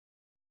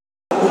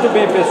Muito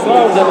bem,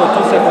 pessoal, onde a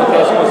notícia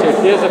acontece com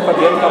certeza,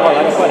 Fabiano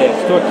Cavalari aparece.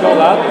 Estou aqui ao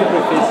lado do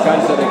prefeito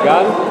Carlos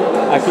Delegado,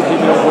 aqui de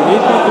Ribeirão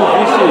Bonito, e do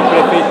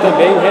vice-prefeito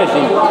também, o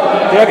Reginho.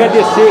 Quero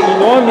agradecer em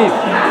nome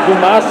do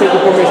Master do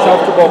Comercial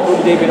Futebol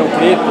Clube de Ribeirão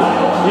Preto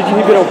e de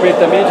Ribeirão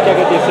Preto também, a gente quer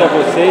agradecer a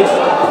vocês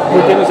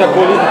por ter nos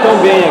acolhido tão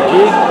bem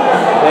aqui.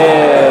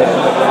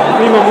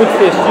 Clima muito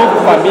festivo,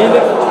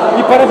 família,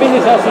 e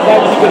parabenizar a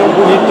cidade de Ribeirão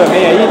Bonito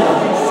também aí,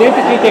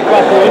 134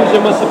 anos de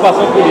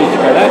emancipação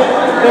política, né?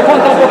 Então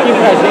contar um pouquinho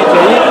pra gente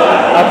aí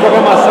a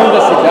programação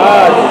da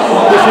cidade,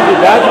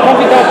 possibilidade, e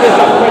convidar o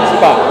pessoal para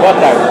participar. Boa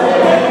tarde.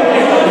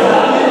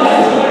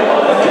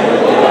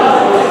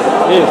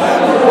 Isso.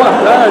 Boa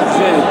tarde,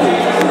 gente.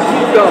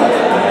 Então,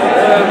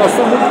 nós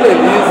somos muito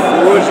felizes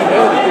hoje, né,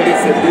 de ter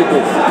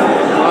recebido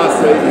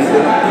massa aí de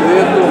Ribeirão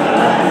Preto.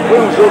 Foi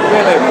um jogo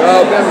bem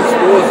legal, bem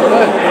amistoso,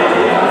 né?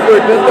 O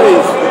importante é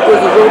isso. Depois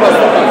do jogo nós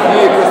estamos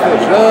aqui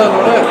festejando,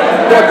 né?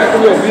 Estou aqui com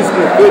o meu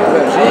vice-prefeito,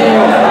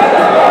 Reginho.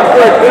 O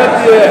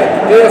importante é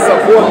ter essa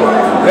boa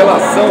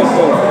relação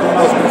com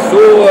as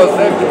pessoas,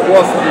 né, que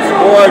gostam do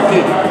esporte.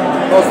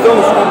 Nós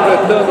estamos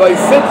completando aí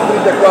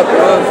 134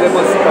 anos de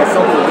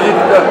emancipação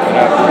política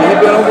em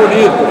Ribeirão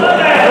Bonito. Eu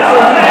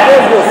convido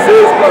todos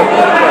vocês para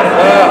virem para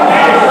cá,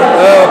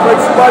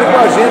 participarem com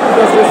a gente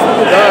das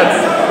festividades.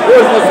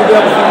 Hoje nós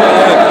tivemos de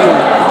manhã aqui o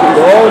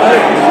futebol, né,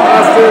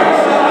 Master.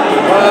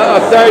 À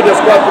tarde, às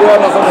 4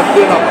 horas, nós vamos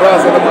ter na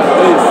Praça da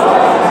Matriz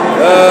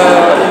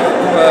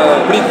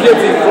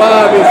brinquedos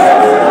infláveis,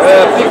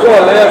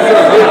 picolé,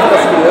 sorvete para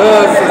as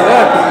crianças,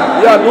 né?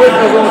 E à noite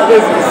nós vamos ter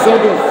exibição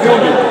de um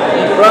filme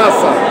em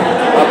praça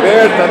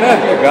aberta, né?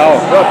 Legal.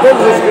 Para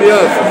todas as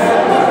crianças.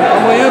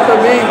 Amanhã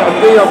também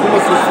tem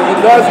algumas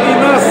festividades e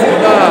na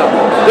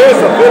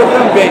terça-feira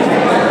também.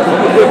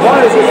 Vamos ter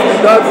várias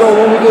festividades ao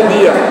longo do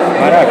dia.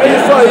 Maravilha. É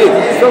isso aí.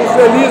 Estamos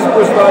felizes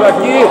por estar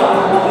aqui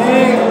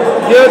e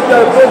diante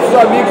a todos os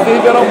amigos de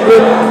Ribeirão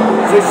Preto.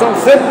 Vocês são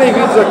sempre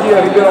bem-vindos aqui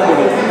a Ribeirão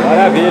Bonito.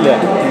 Maravilha.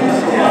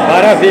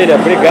 Maravilha,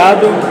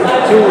 obrigado.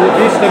 Se o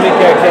vice também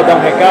quer dar um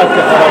recado,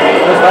 quer falar alguma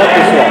coisa, fala,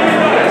 pessoal.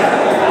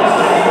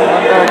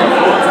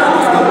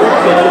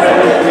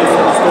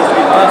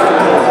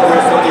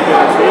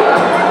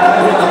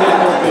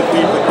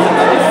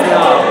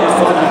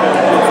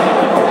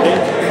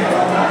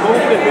 Como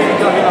o prefeito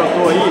já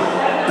relatou aí,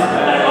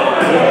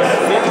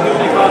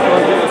 134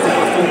 anos de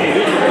emancipação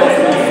política do nosso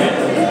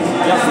município,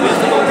 e as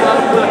festas não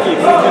param por aqui.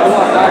 Continua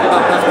à tarde na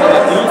Praça da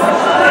Matriz,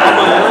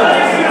 amanhã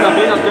e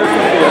também na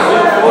terça-feira.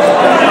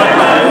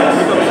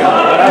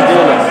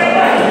 Maravilha.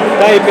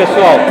 Tá aí,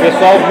 pessoal.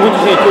 Pessoal muito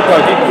gentil com a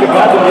gente.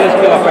 Obrigado mesmo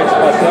pela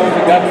participação,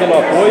 obrigado pelo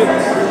apoio.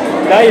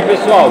 Tá aí,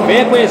 pessoal.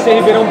 Venha conhecer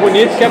Ribeirão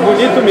Bonito, que é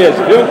bonito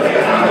mesmo, viu?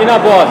 E na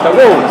bota.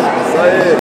 Gol! Isso aí.